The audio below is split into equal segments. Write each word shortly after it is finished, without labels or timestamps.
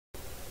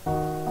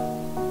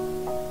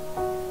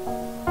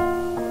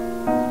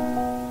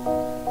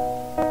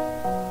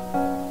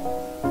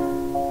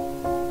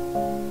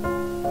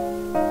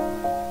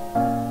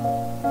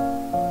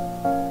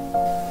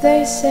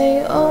They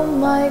say, oh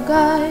my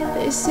God,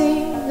 I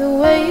see the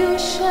way you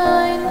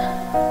shine.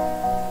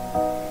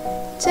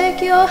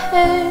 Take your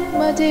hand,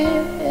 my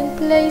dear, and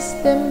place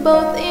them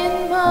both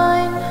in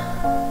mine.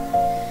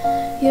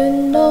 You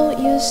know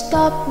you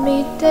stopped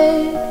me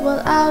dead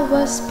while I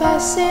was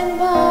passing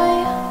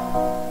by.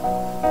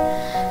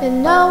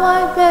 And now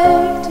I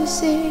beg to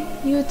see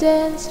you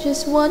dance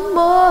just one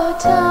more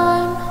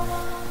time.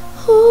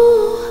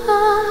 Ooh,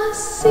 I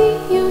see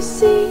you,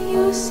 see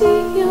you,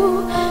 see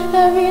you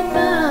every night.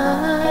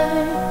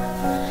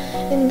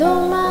 And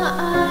oh my,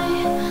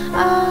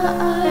 I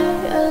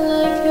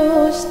like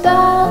your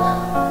style.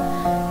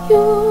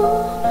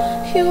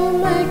 You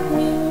make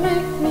me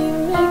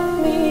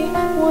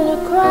wanna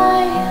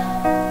cry.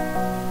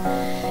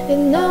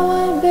 And now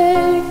I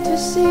beg to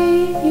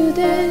see you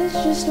dance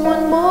just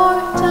one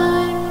more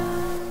time.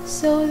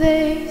 So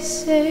they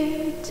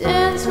say,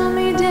 dance for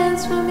me,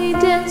 dance for me,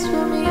 dance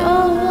for me,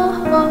 oh,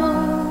 oh, oh.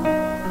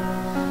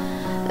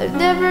 I've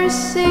never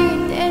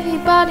seen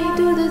anybody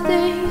do the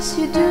things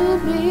you do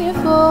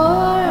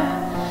before.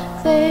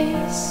 They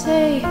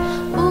say,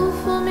 move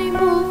for me,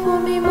 move for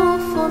me,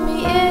 move for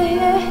me,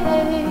 yeah.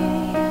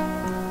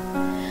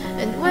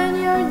 And when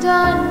you're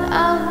done,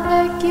 I'll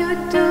make you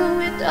do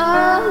it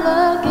all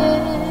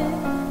again.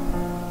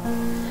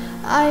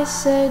 I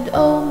said,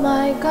 oh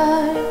my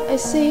God, I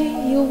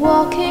see you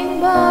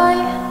walking by.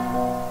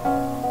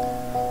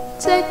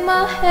 Take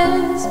my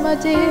hands, my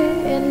dear,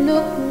 and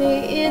look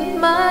me in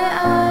my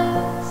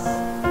eyes.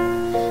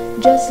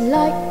 Just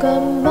like a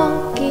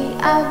monkey,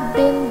 I've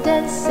been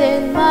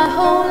dancing my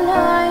whole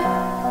life.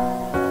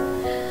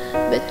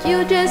 But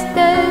you just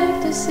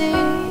beg to see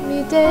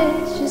me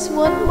dance just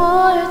one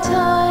more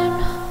time.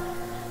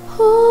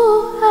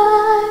 Ooh,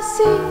 I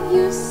see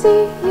you,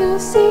 see you,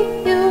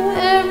 see you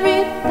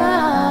every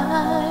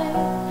night.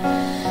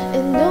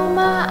 And oh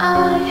my, I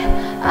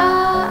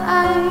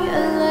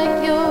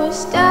like your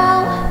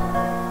style.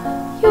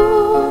 You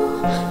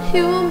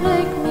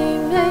make me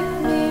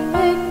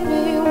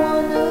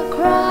wanna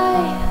cry.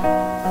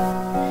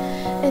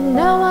 And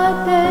now I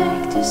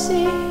beg to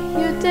see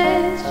you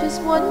dance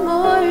just one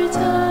more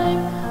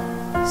time.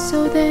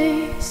 So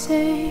they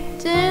say,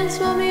 dance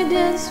for me,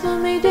 dance for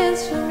me,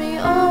 dance for me,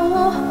 oh,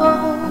 oh,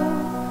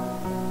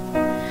 oh.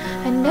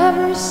 I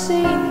never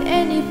seen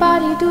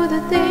anybody do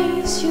the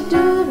things you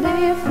do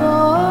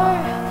before.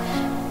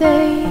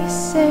 They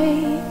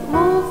say,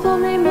 move for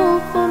me,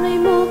 move for me,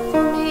 move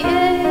for me,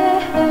 yeah.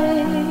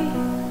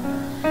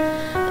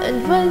 And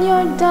when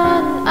you're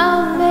done,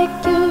 I'll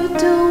make you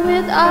do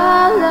it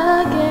all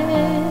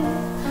again,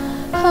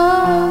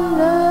 all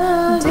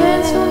again.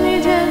 Dance for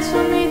me, dance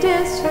for me,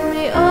 dance for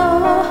me,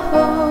 oh, oh,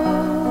 oh.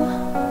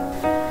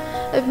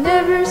 I've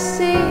never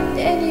seen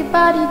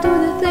anybody do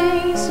the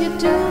things you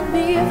do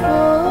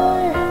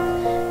before.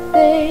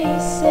 They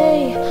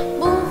say,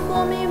 move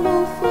for me,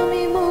 move for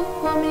me, move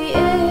for me,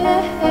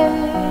 yeah.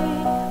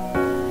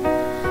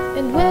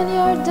 And when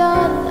you're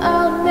done,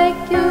 I'll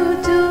make you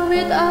do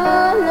it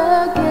all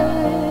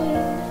again,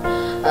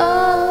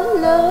 all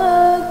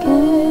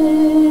again.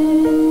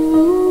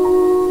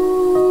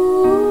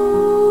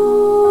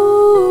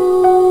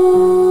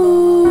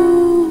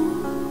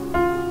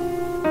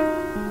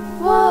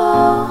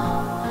 Whoa,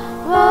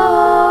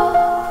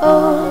 whoa,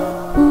 oh.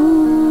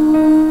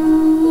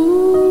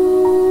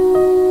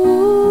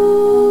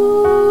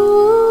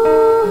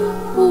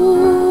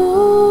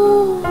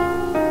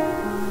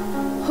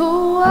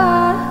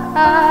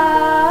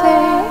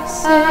 They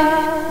say,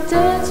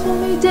 dance for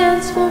me,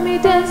 dance for me,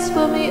 dance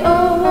for me, oh,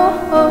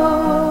 oh,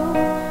 oh.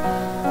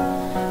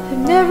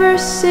 I've never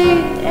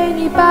seen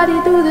anybody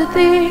do the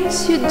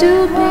things you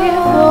do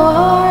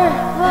before.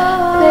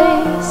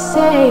 They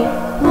say,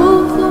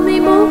 move for me,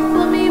 move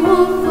for me,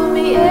 move for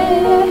me,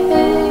 yeah.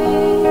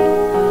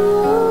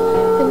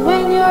 And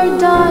when you're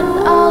done,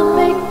 I'll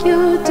make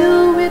you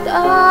do it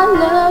all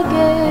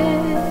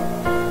again,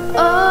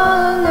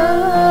 all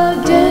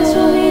again. Dance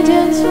for me,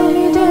 dance for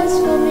me, dance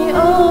for me, oh,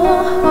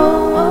 oh,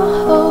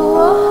 oh,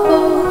 oh,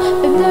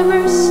 oh. I've never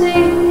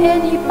seen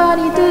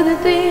anybody do the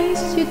things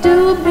you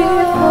do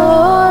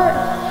before.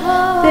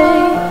 They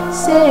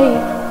say,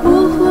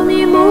 move for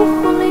me,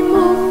 move for me,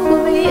 move for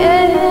me,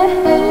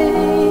 yeah.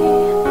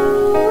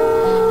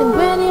 And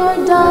when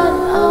you're done,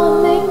 I'll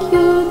make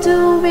you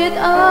do it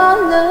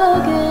all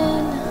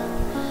again,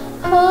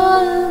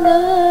 all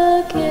again.